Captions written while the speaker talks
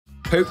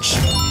Pooch.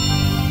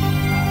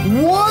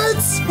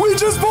 What? We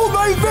just pulled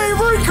my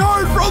favorite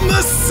card from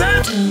the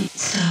set!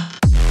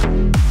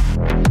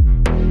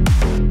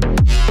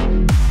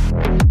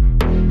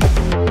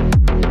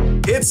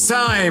 It's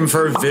time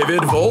for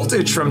Vivid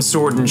Voltage from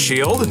Sword and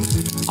Shield.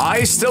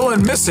 I still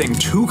am missing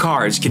 2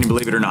 cards, can you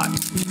believe it or not?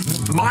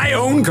 My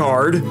own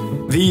card,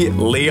 the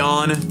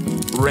Leon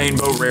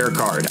Rainbow Rare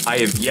card. I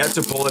have yet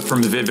to pull it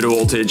from Vivid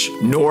Voltage,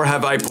 nor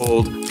have I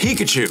pulled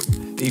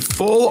Pikachu, the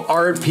full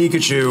art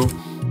Pikachu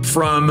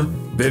from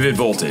Vivid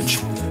Voltage.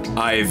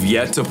 I have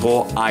yet to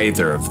pull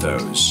either of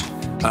those.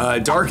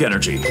 Dark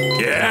Energy.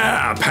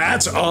 Yeah,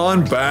 Pat's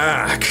on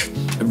back.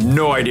 I have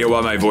no idea why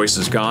my voice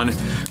is gone.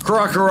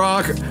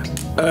 Krokorok,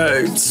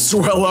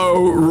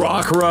 Swellow,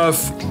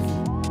 Rockruff,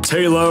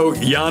 Talo,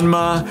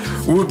 Yanma,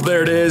 whoop,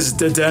 there it is,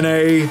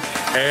 Dedenne,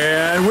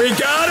 and we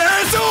got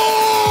it!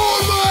 Oh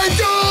my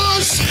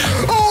gosh!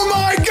 Oh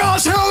my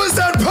gosh, how is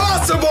that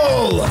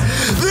possible?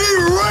 The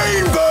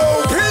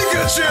Rainbow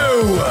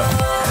Pikachu!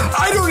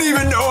 I don't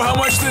even know how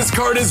much this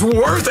card is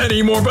worth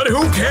anymore, but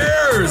who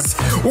cares?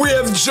 We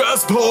have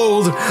just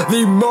pulled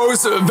the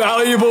most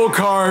valuable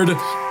card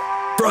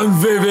from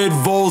Vivid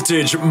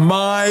Voltage.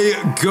 My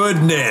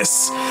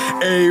goodness,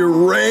 a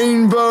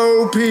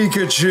Rainbow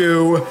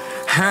Pikachu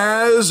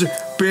has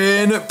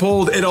been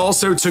pulled. It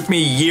also took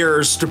me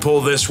years to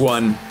pull this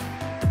one.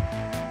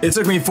 It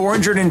took me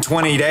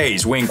 420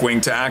 days, wink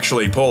wink, to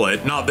actually pull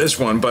it. Not this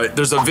one, but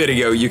there's a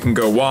video you can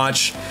go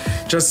watch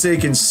just so you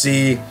can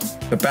see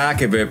the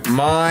back of it.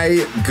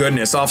 My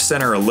goodness, off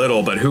center a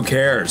little, but who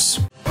cares?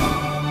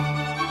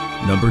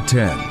 Number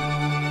 10.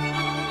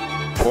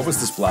 What was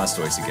this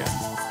Blastoise again?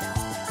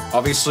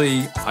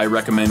 Obviously, I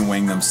recommend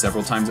weighing them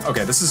several times.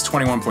 Okay, this is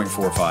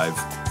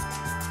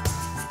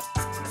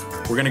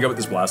 21.45. We're gonna go with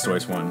this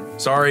Blastoise one.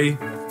 Sorry,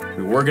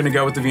 we were gonna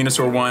go with the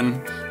Venusaur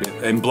one.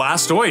 And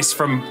Blastoise,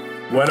 from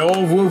what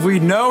we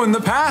know in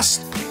the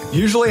past,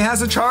 usually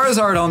has a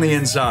Charizard on the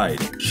inside.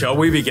 Shall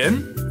we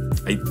begin?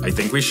 I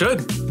think we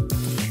should.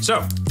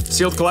 So,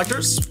 sealed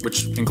collectors,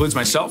 which includes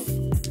myself,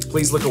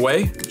 please look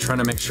away. I'm trying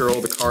to make sure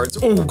all the cards,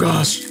 oh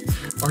gosh,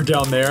 are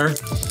down there.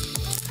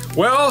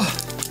 Well,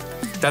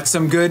 that's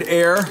some good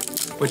air,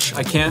 which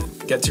I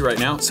can't get to right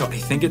now. So I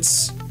think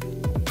it's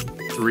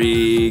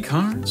 3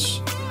 cards.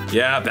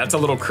 Yeah, that's a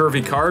little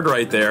curvy card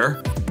right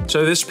there.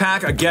 So this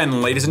pack,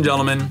 again, ladies and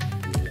gentlemen,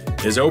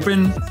 is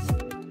open.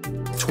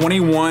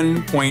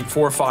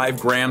 21.45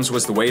 grams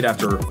was the weight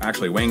after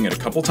actually weighing it a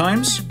couple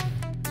times.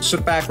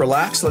 Sit back,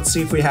 relax. Let's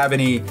see if we have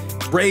any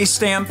gray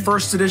stamp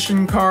first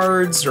edition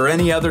cards or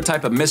any other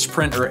type of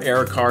misprint or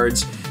air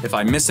cards. If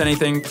I miss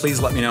anything, please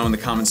let me know in the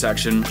comment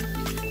section.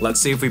 Let's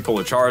see if we pull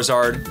a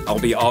Charizard. I'll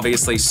be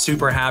obviously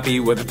super happy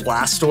with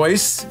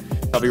Blastoise.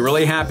 I'll be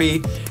really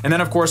happy. And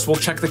then of course, we'll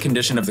check the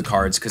condition of the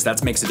cards because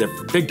that makes a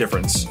big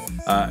difference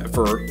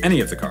for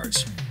any of the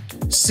cards.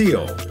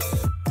 Seal.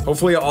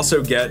 Hopefully I'll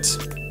also get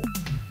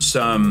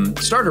some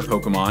starter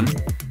Pokemon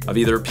of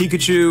either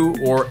Pikachu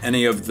or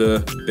any of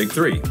the big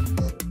 3.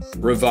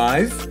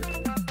 Revive.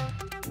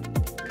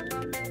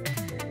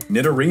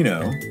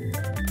 Nidorino.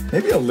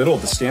 Maybe a little,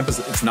 the stamp is,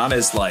 it's not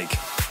as like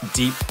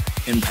deep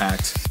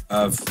impact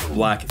of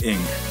black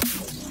ink.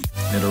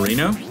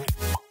 Nidorino.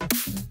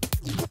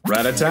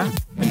 Rattata.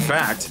 In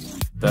fact,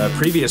 the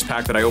previous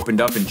pack that I opened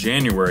up in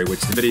January,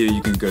 which the video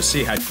you can go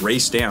see, had gray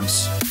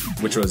stamps,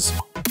 which was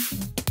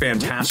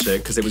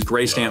fantastic because it was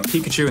gray stamp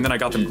Pikachu and then I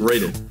got them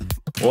graded.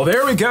 Well,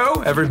 there we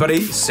go,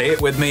 everybody. Say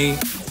it with me.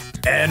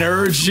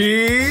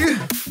 Energy.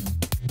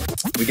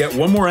 We get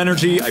one more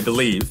energy, I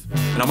believe,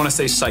 and I'm gonna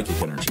say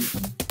psychic energy.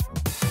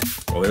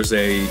 Well, there's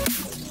a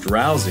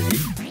Drowsy.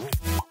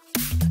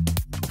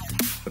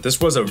 But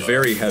this was a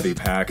very heavy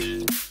pack,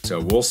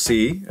 so we'll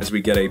see as we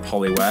get a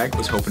Poliwag.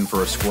 Was hoping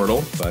for a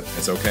Squirtle, but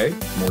it's okay.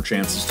 More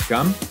chances to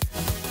come.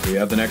 We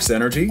have the next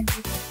energy.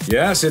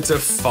 Yes, it's a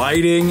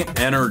fighting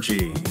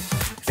energy.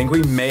 I think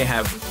we may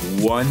have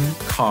 1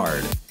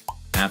 card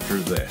after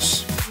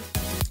this,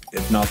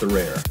 if not the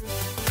rare.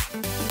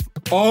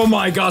 Oh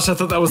my gosh, I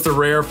thought that was the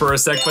rare for a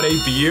sec, but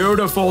a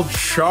beautiful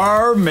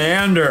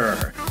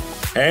Charmander.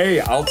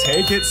 Hey, I'll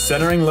take it.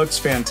 Centering looks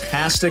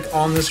fantastic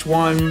on this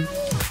one.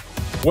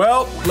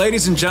 Well,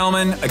 ladies and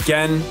gentlemen,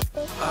 again,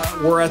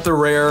 we're at the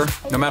rare.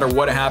 No matter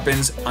what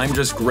happens, I'm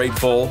just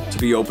grateful to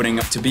be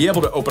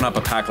able to open up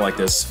a pack like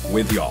this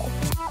with y'all.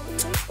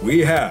 We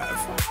have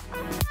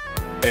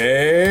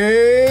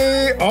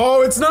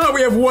oh, it's not.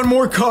 We have 1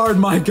 more card.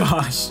 My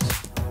gosh.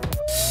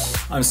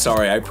 I'm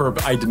sorry. I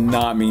did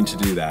not mean to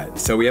do that.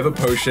 So we have a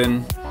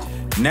potion.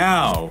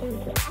 Now,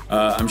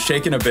 I'm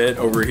shaking a bit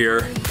over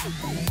here.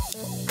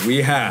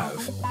 We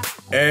have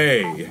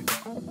a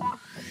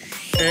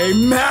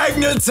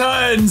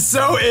Magneton.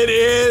 So it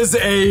is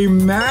a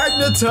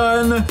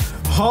Magneton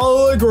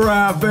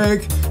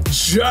holographic,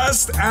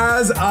 just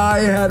as I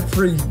had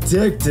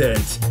predicted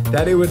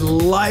that it would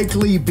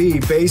likely be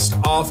based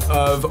off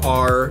of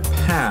our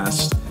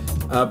past.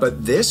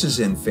 But this is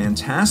in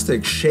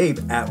fantastic shape,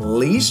 at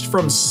least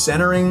from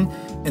centering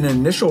an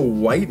initial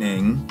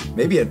whitening,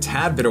 maybe a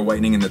tad bit of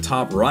whitening in the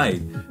top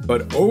right,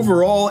 but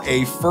overall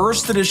a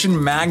first edition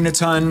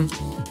Magneton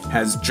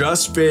has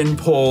just been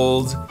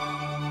pulled.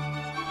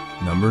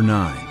 Number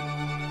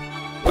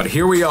 9. But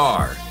here we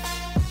are,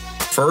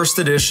 first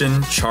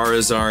edition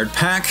Charizard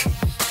pack,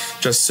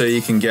 just so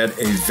you can get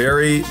a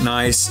very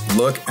nice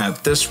look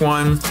at this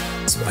one.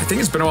 So I think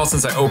it's been a while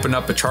since I opened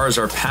up a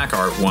Charizard pack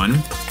art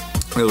one.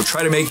 We will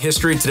try to make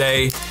history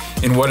today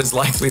in what is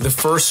likely the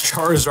first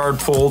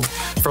Charizard pulled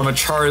from a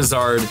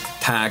Charizard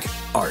pack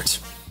art.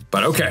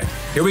 But okay,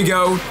 here we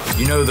go.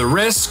 You know the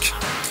risk,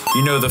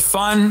 you know the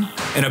fun,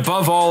 and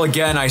above all,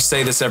 again, I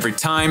say this every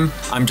time,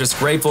 I'm just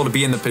grateful to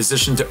be in the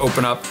position to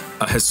open up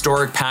a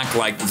historic pack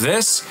like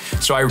this.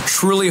 So I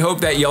truly hope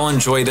that y'all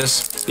enjoy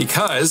this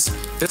because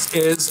this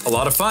is a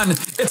lot of fun.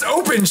 It's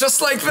open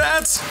just like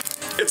that.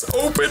 It's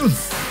open.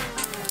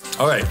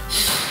 All right,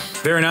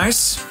 very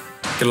nice.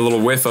 Get a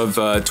little whiff of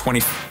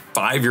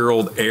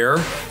 25-year-old air.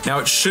 Now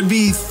it should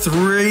be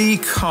 3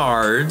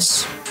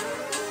 cards.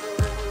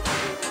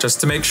 Just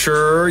to make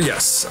sure,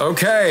 yes,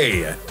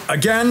 okay.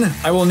 Again,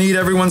 I will need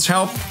everyone's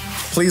help.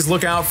 Please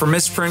look out for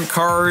misprint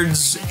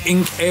cards,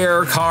 ink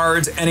air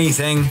cards,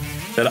 anything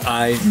that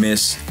I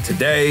miss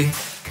today.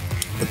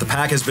 But the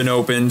pack has been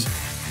opened.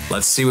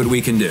 Let's see what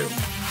we can do.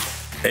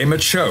 A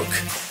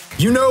Machoke.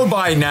 You know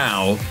by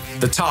now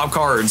the top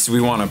cards we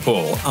want to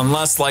pull,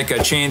 unless like a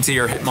Chansey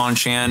or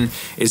Hitmonchan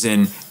is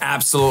in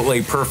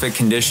absolutely perfect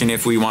condition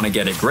if we want to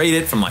get it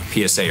graded from like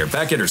PSA or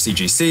Beckett or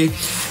CGC.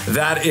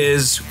 That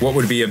is what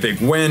would be a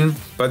big win.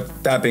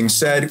 But that being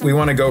said, we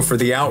want to go for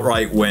the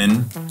outright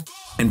win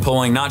and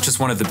pulling not just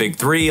one of the big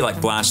 3 like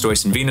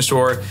Blastoise and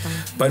Venusaur,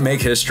 but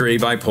make history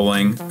by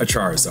pulling a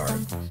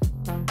Charizard.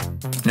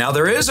 Now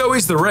there is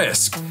always the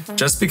risk,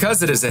 just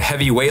because it is a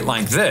heavy weight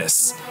like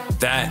this,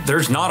 that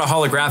there's not a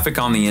holographic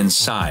on the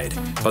inside,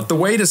 but the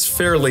weight is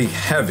fairly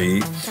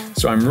heavy,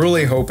 so I'm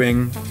really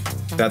hoping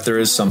that there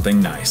is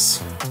something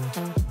nice.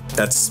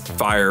 That's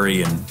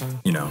fiery and,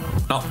 you know,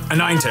 not a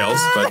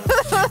Ninetales,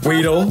 but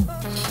Weedle.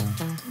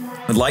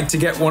 I'd like to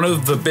get one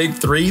of the big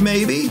 3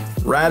 maybe,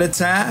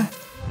 Rattata.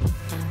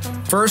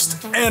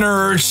 First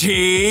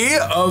energy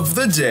of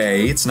the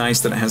day. It's nice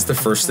that it has the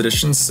first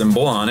edition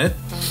symbol on it.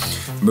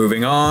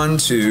 Moving on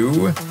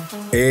to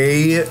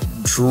a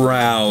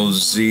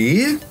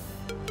Drowsy.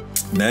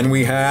 Then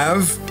we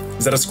have,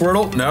 is that a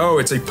Squirtle? No,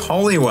 it's a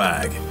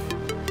Poliwag.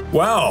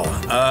 Well,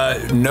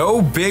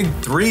 no big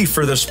 3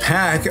 for this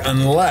pack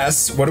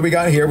unless, what do we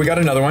got here? We got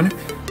another one.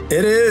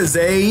 It is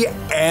a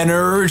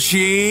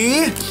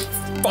energy.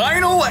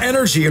 Final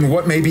energy, and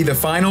what may be the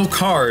final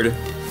card.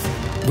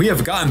 We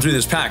have gotten through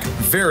this pack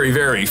very,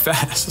 very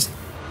fast.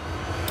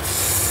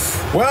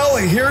 Well,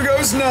 here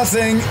goes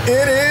nothing.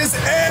 It is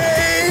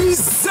a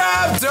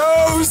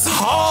Zapdos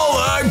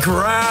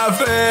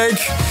holographic.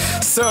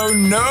 So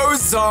no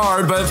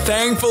Zard, but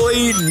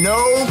thankfully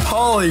no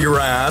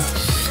Polygraph.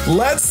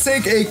 Let's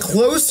take a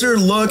closer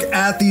look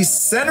at the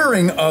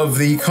centering of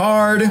the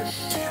card.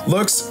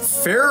 Looks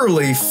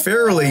fairly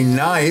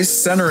nice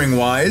centering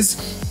wise.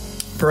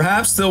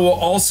 Perhaps there will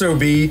also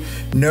be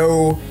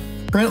no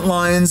print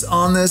lines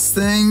on this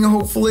thing,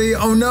 hopefully.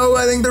 Oh no,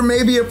 I think there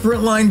may be a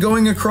print line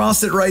going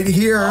across it right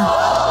here.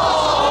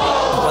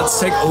 Let's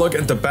take a look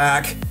at the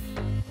back.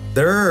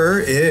 There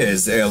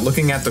is,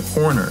 looking at the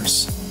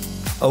corners,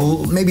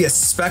 maybe a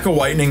speck of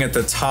whitening at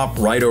the top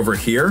right over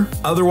here.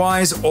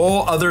 Otherwise,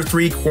 all other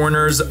 3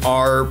 corners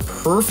are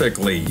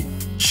perfectly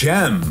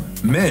gem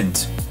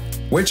mint,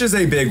 which is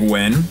a big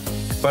win.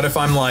 But if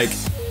I'm like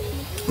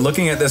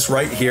looking at this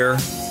right here,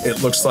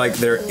 it looks like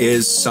there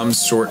is some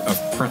sort of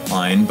print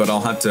line, but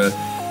I'll have to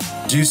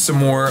do some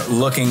more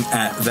looking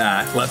at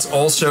that. Let's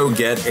also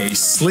get a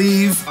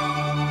sleeve.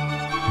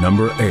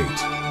 Number 8.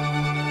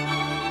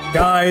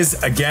 Guys,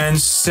 again,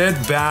 sit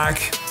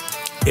back.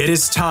 It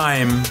is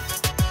time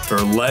for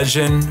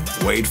Legend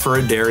Wait for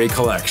a Dairy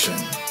collection.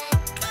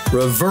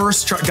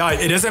 Reverse,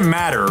 guys, it doesn't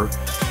matter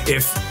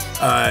if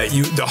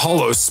the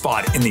holo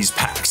spot in these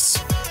packs.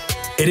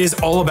 It is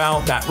all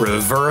about that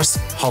reverse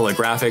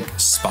holographic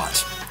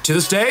spot. To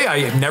this day, I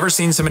have never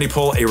seen somebody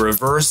pull a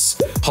reverse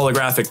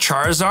holographic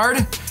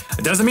Charizard.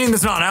 It doesn't mean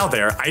it's not out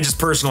there, I just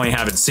personally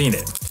haven't seen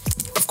it.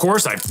 Of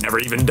course, I've never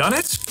even done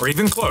it, or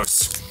even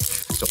close.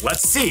 So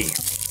let's see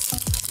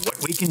what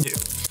we can do.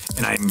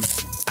 And I'm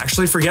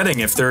actually forgetting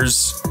if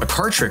there's a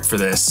card trick for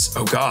this.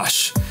 Oh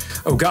gosh,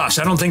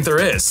 I don't think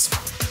there is.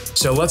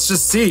 So let's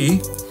just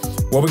see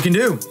what we can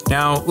do.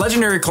 Now,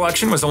 Legendary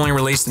Collection was only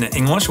released in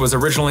English, was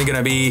originally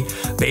gonna be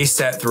base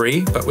set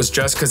 3, but was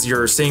just because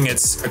you're seeing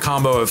it's a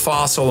combo of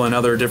Fossil and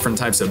other different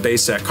types of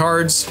base set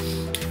cards.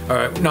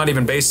 Not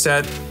even base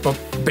set, but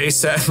base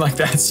set like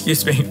that,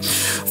 excuse me.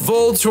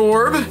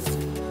 Voltorb,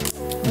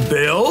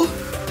 Bill,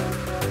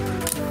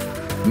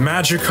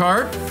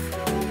 Magikarp,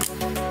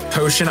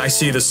 Potion, I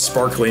see the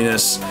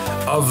sparkliness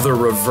of the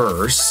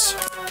reverse,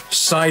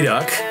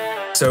 Psyduck.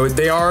 So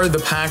they are the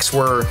packs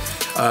were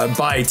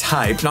by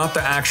type, not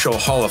the actual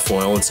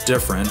holofoil, it's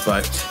different,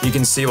 but you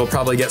can see we'll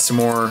probably get some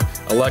more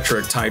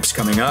electric types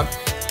coming up.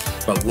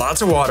 But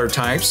lots of water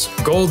types.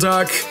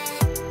 Golduck,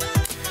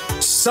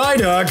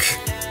 Psyduck,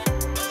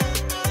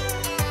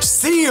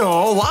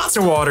 Seal, lots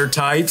of water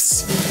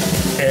types,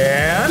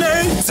 and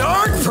a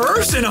Dark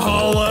Persian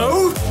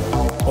holo.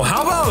 Well,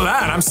 how about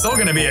that? I'm still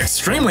gonna be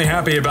extremely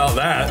happy about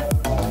that.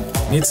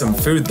 Need some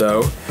food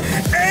though.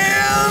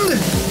 And a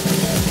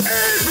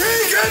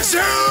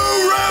Pikachu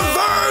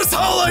reverse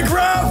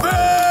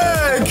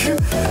holographic!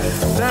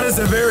 That is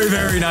a very,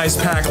 very nice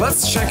pack.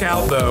 Let's check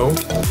out though,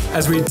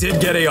 as we did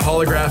get a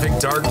holographic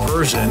Dark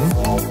Persian.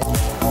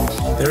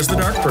 There's the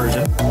Dark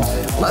Persian.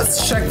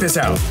 Let's check this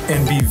out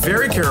and be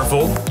very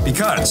careful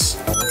because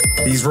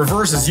these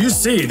reverses, you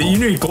see that you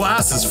need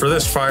glasses for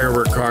this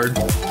firework card.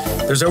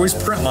 There's always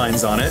print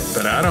lines on it,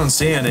 but I don't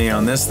see any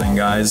on this thing,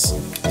 guys.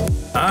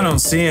 I don't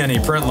see any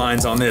print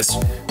lines on this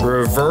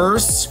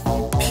reverse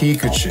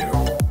Pikachu.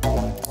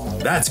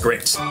 That's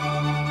great.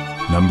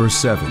 Number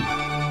 7.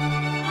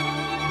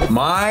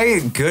 My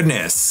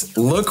goodness,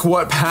 look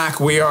what pack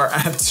we are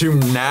up to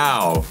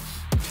now.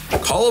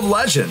 Call of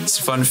Legends.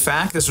 Fun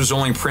fact, this was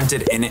only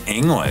printed in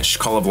English.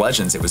 Call of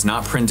Legends. It was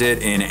not printed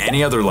in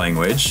any other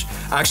language.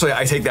 Actually,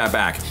 I take that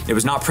back. It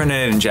was not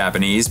printed in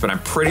Japanese, but I'm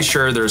pretty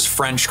sure there's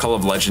French Call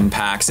of Legend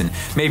packs and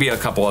maybe a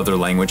couple other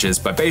languages.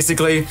 But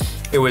basically,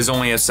 it was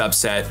only a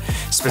subset,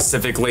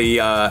 specifically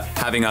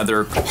having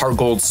other Heart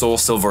Gold, Soul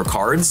Silver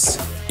cards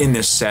in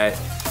this set.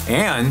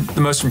 And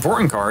the most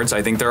important cards,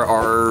 I think there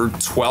are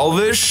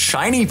 12-ish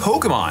shiny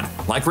Pokemon,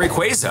 like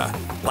Rayquaza,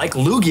 like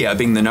Lugia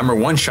being the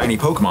 #1 shiny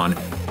Pokemon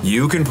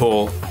you can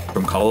pull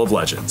from Call of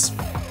Legends.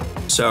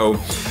 So,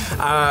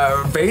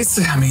 I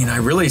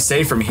really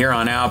say from here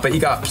on out, but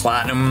you got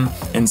Platinum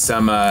and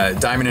some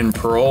Diamond and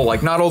Pearl.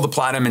 Like, not all the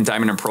Platinum and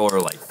Diamond and Pearl are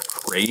like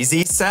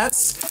crazy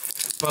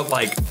sets, but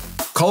like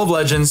Call of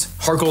Legends,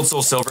 Heart Gold,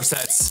 Soul Silver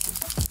sets,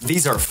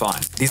 these are fun.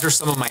 These are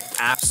some of my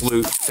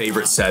absolute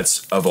favorite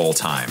sets of all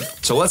time.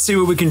 So let's see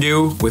what we can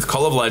do with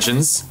Call of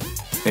Legends.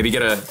 Maybe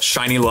get a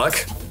shiny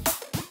luck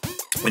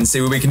and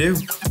see what we can do.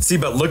 See,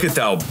 but look at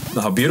how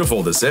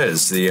beautiful this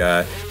is.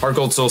 The Heart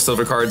Gold, Soul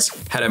Silver cards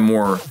had a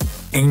more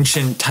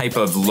ancient type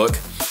of look,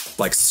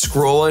 like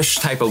scrollish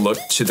type of look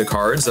to the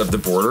cards of the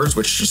borders,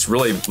 which just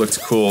really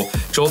looked cool.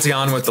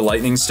 Jolteon with the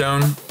lightning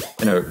stone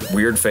and a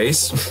weird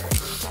face.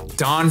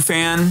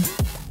 Donphan,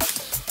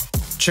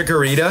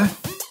 Chikorita,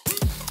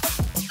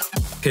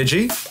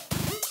 Pidgey,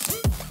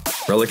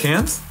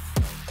 Relicanth,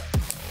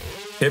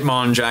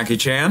 Hitmon Jackie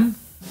Chan,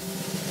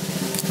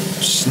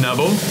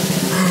 Snubble.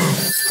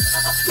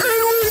 And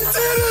we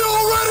did it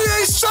already!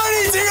 A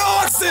shiny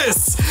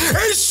Deoxys!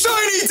 A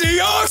shiny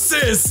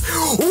Deoxys!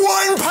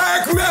 One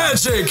pack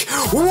magic!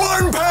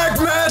 One pack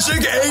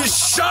magic! A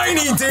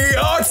shiny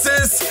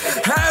Deoxys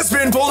has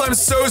been pulled! I'm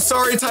so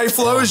sorry,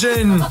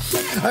 Typhlosion!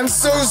 I'm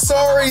so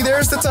sorry!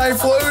 There's the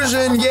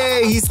Typhlosion!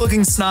 Yay! He's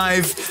looking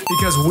snive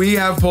because we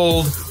have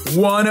pulled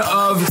one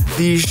of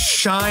the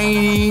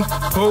shiny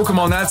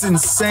Pokemon. That's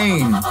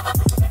insane.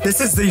 This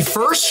is the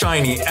first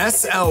shiny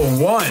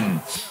SL1.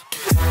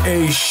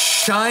 A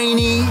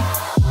shiny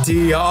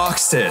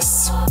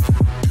Deoxys.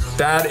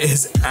 That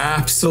is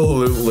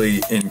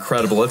absolutely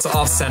incredible. It's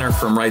off center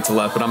from right to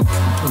left, but I'm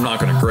not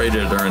gonna grade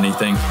it or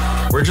anything.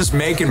 We're just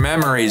making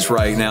memories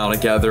right now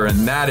together,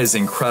 and that is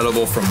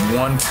incredible. From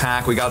one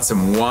pack, we got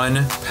some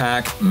one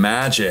pack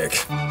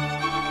magic.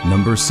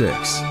 Number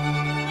 6.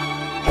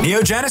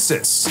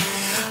 Neogenesis.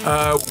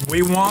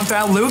 We want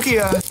that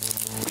Lugia.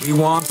 We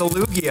want the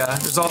Lugia.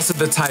 There's also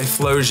the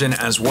Typhlosion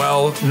as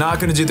well. Not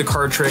gonna do the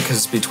card trick because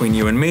it's between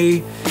you and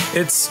me.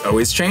 It's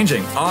always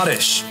changing.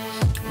 Oddish,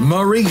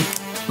 Marie,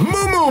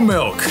 Moo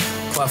Milk,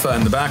 Cleffa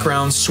in the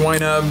background,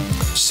 Swinub,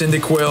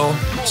 Cyndaquil,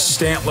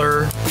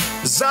 Stantler,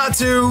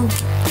 Xatu,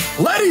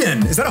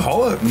 Ledian. Is that a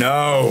holo?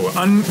 No,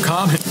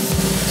 uncommon.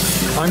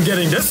 I'm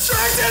getting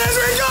distracted as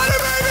we got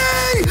it,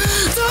 baby!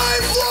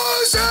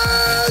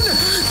 Typhlosion!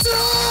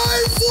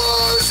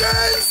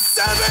 Typhlosion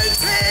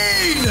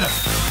 17!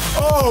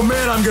 Oh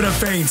man, I'm gonna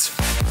faint.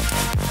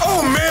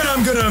 Oh man,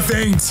 I'm gonna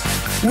faint.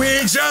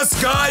 We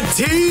just got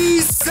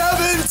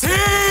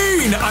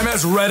T17! I'm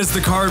as red as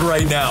the card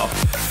right now.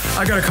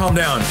 I gotta calm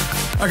down.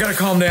 I gotta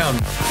calm down.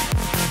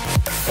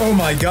 Oh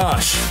my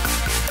gosh.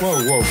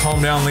 Whoa,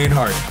 calm down,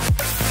 Leonhart.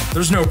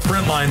 There's no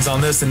print lines on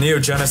this, and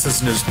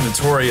Neogenesis is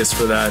notorious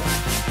for that.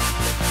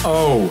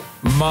 Oh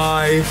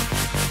my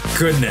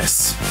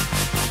goodness.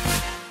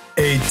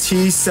 A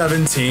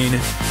T17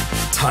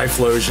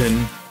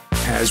 Typhlosion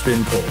has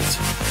been pulled.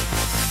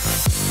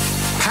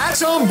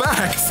 Pat on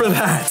back for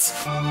that.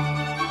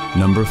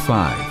 Number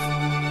 5.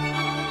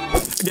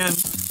 Again,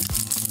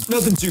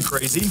 nothing too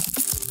crazy.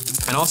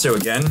 And also,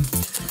 again,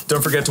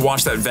 don't forget to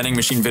watch that vending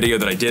machine video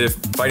that I did of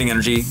Fighting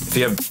Energy. If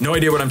you have no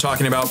idea what I'm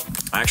talking about,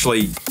 I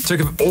actually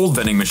took an old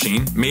vending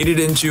machine, made it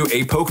into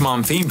a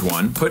Pokemon-themed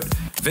one, put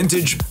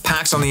vintage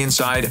packs on the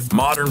inside,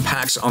 modern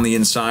packs on the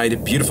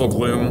inside, beautiful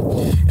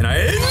gloom, and no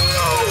way!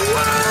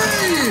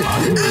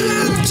 In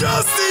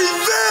just the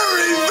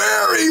very,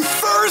 very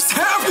first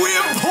half, we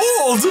have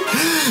pulled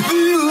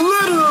the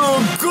little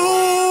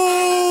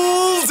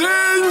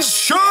golden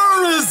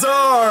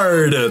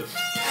Charizard!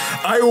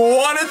 I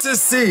wanted to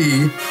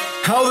see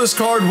how this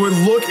card would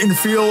look and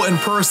feel in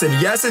person.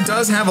 Yes, it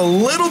does have a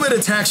little bit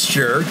of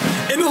texture,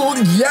 and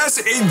yes,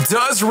 it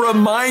does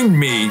remind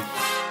me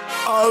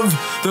of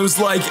those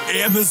like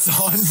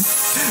Amazon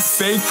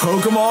fake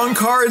Pokemon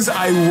cards,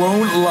 I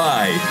won't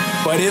lie,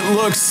 but it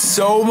looks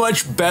so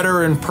much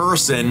better in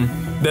person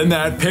than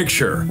that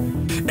picture.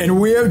 And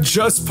we have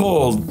just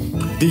pulled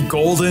the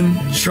Golden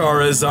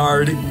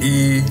Charizard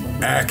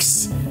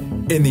EX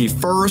in the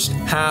first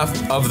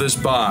half of this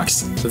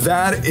box.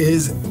 That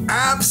is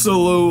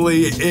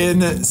absolutely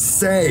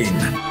insane.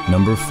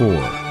 Number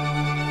 4.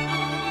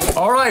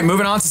 All right,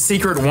 moving on to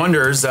Secret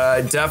Wonders.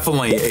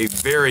 Definitely a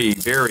very,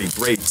 very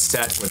great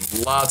set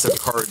with lots of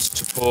cards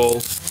to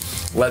pull.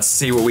 Let's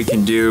see what we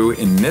can do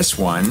in this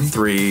one.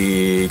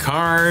 3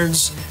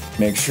 cards.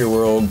 Make sure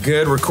we're all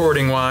good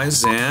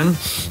recording-wise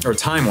or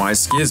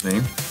time-wise, excuse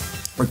me.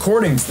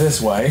 Recording's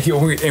this way,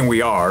 and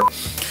we are.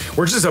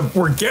 We're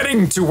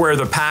getting to where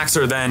the packs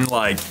are then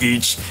like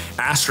each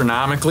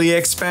astronomically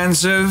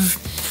expensive.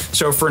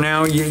 So for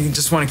now, you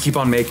just want to keep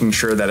on making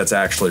sure that it's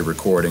actually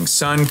recording.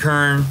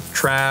 Sunkern,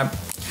 Trap,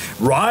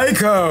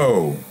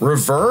 Raikou,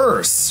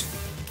 Reverse.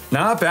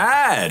 Not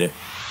bad.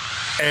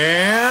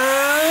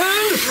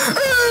 And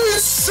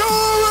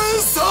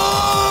Charizard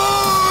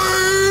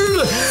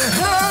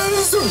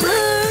has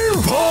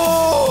been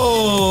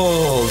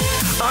pulled.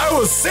 I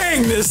was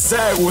saying this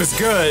set was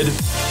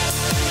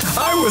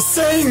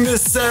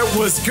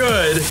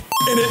good.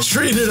 And it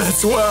treated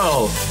us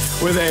well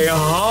with a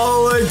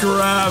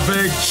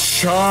holographic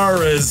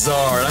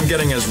Charizard. I'm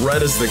getting as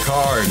red as the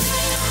card.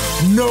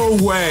 No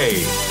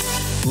way.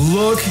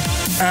 Look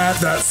at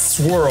that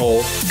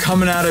swirl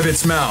coming out of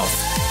its mouth.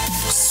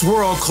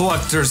 Swirl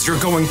collectors, you're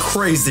going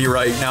crazy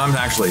right now. I'm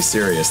actually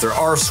serious. There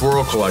are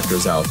swirl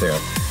collectors out there.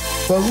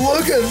 But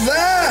look at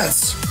that!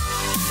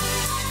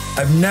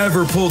 I've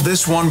never pulled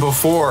this one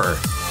before.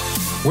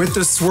 With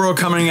the swirl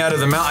coming out of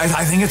the mouth,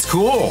 I think it's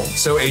cool.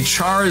 So a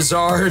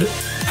Charizard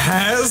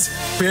has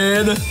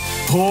been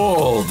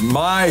pulled.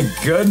 My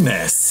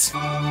goodness.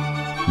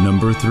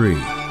 Number 3.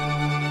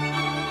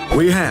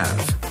 We have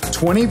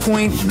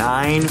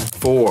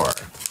 20.94.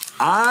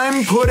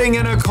 I'm putting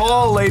in a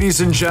call, ladies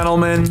and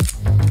gentlemen.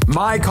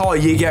 My call,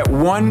 you get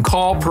 1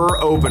 call per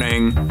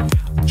opening.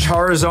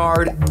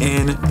 Charizard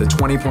in the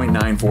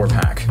 20.94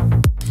 pack.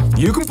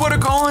 You can put a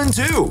call in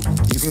too.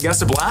 You can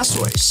guess a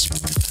Blastoise,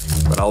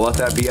 but I'll let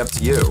that be up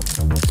to you.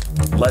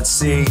 Let's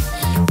see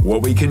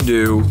what we can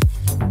do.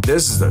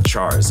 This is the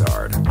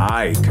Charizard.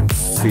 I can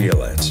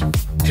feel it.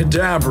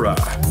 Kadabra,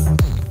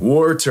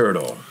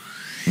 Wartortle,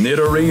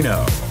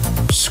 Nidorino,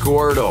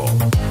 Squirtle,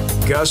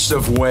 Gust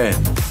of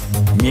Wind,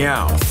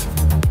 Meowth,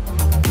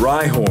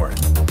 Rhyhorn,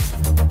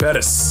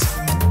 Bettis,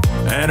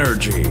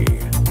 Energy,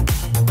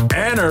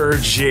 and no,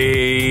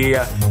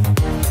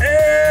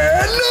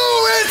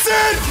 it's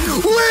it!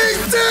 We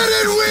did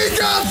it! We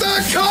got the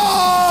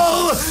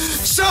call!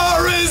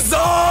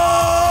 Charizard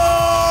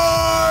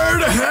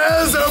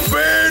has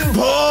been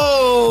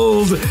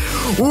pulled!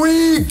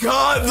 We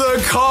got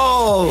the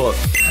call!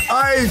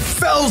 I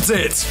felt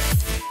it!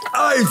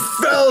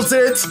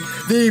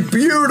 The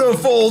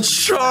beautiful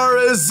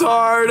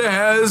Charizard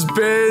has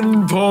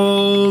been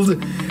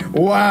pulled.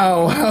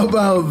 Wow, how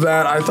about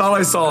that? I thought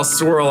I saw a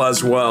swirl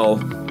as well.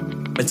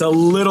 It's a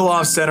little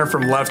off center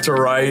from left to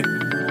right,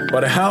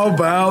 but how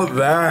about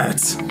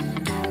that?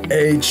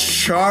 A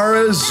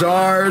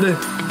Charizard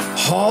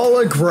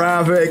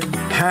holographic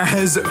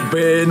has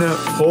been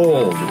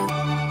pulled.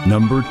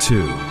 Number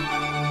 2.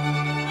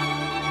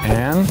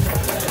 And?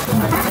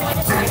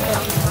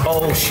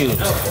 Oh, shoot.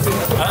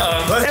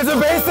 It's a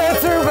base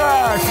set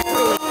 2-pack!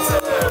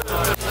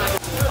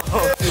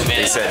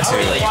 Base set 2.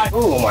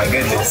 Oh, my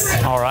goodness.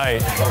 All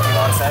right.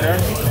 Pokemon Center.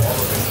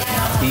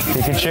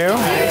 Pikachu.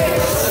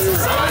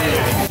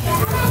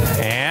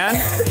 And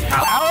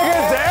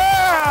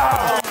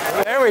Alakazam!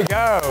 There we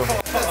go.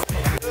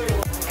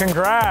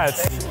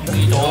 Congrats.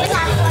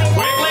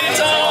 Quickly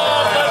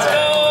talk, let's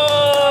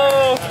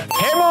go!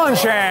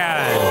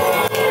 Hitmonchan.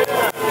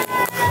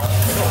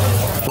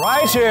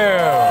 Raichu.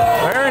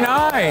 Very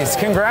nice.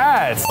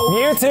 Congrats.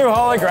 Mewtwo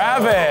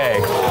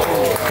holographic.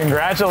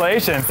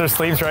 Congratulations. There's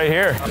sleeves right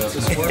here.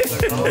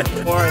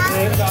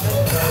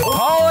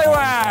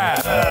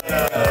 Poliwag.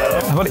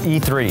 How about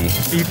E3?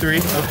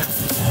 E3.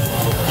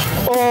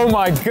 Oh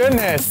my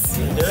goodness.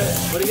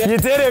 You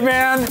did it,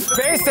 man.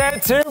 Base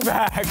set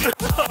 2-pack.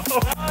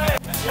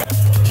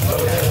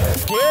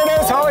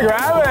 Gyarados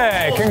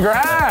holographic.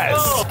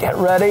 Congrats. Get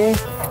ready.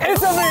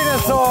 It's a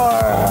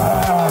Venusaur.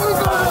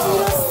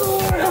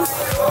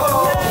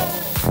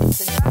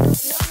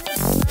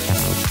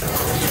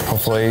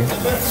 Hopefully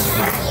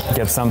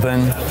get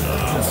something.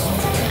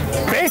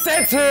 Base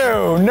set 2.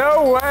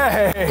 No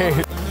way.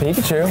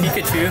 Pikachu.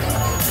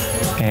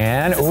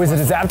 And, oh, is it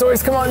a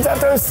Zapdos? Come on,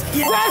 Zapdos!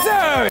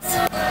 Zapdos!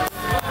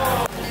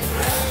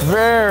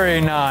 Very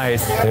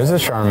nice. There's a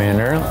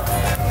Charmander.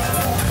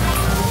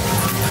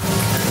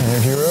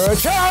 Energy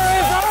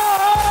Charizard!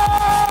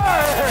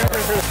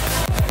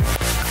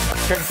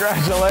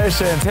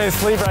 Congratulations. Hey,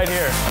 sleep right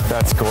here.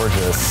 That's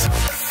gorgeous.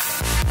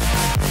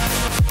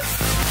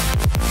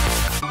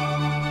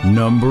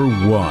 Number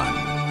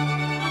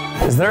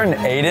 1. Is there an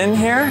Aiden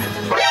here?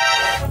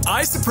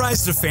 I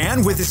surprised a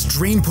fan with his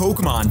dream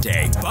Pokemon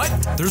day, but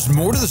there's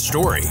more to the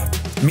story.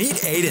 Meet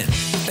Aiden,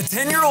 a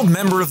 10-year-old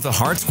member of the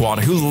Heart Squad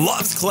who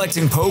loves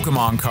collecting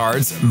Pokemon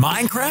cards,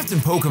 Minecraft,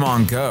 and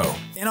Pokemon Go.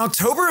 In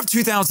October of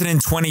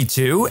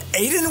 2022,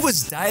 Aiden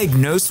was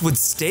diagnosed with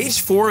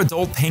stage 4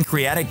 adult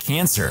pancreatic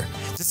cancer.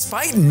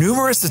 Despite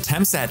numerous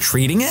attempts at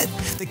treating it,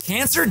 the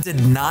cancer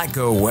did not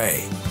go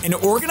away. An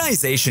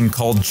organization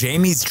called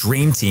Jamie's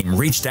Dream Team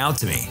reached out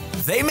to me.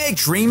 They make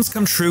dreams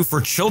come true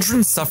for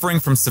children suffering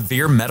from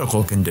severe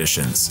medical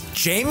conditions.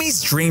 Jamie's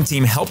Dream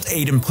Team helped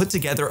Aiden put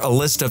together a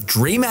list of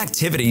dream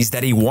activities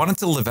that he wanted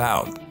to live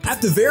out.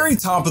 At the very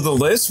top of the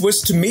list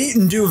was to meet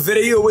and do a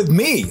video with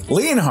me,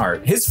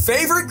 Leonhart, his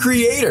favorite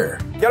creator.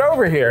 Get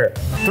over here.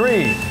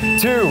 3,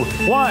 2,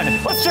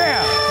 1, let's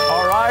jam!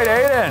 All right,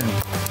 Aiden.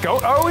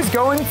 Oh, he's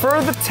going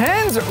for the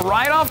 10s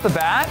right off the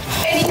bat.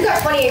 Aiden, you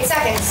got 28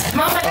 seconds.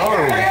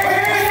 Oh.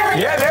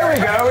 Yeah, there we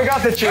go. We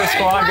got the cheer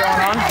squad going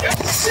on.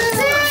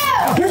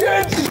 You're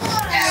good.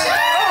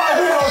 Oh, I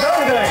did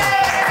everything.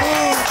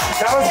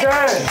 That was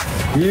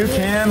good. You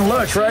can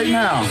look right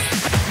now.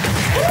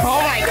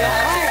 Oh my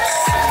gosh.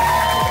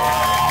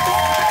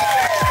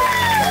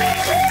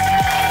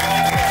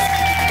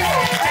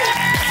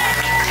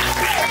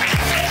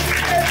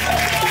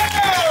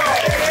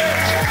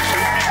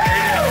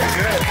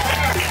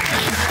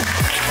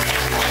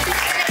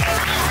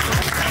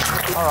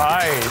 All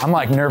right. I'm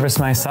like nervous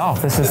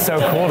myself. This is so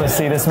cool to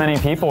see this many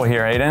people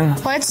here,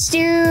 Aiden. Let's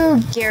do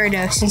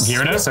Gyarados.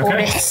 Gyarados,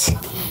 okay.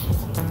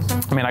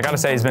 I mean, I gotta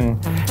say, he's been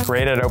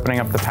great at opening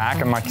up the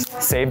pack and like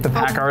saved the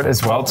pack art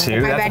as well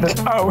too. My bad.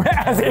 Oh,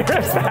 as he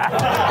rips that.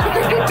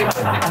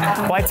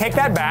 Well, I take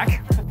that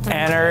back.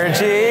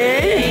 Energy.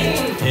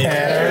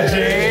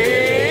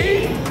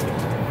 Energy.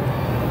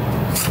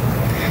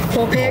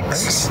 Full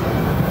picks.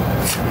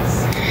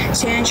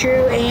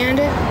 Sandshrew and...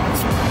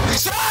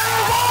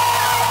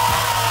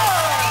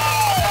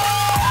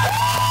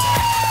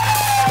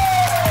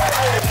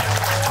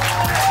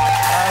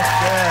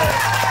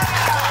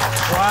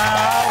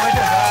 Wow, look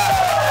at that.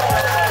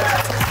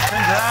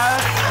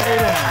 Congrats,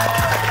 Aiden.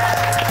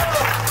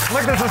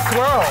 Look, there's a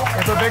swirl.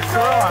 There's a big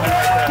swirl on it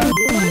right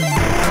there.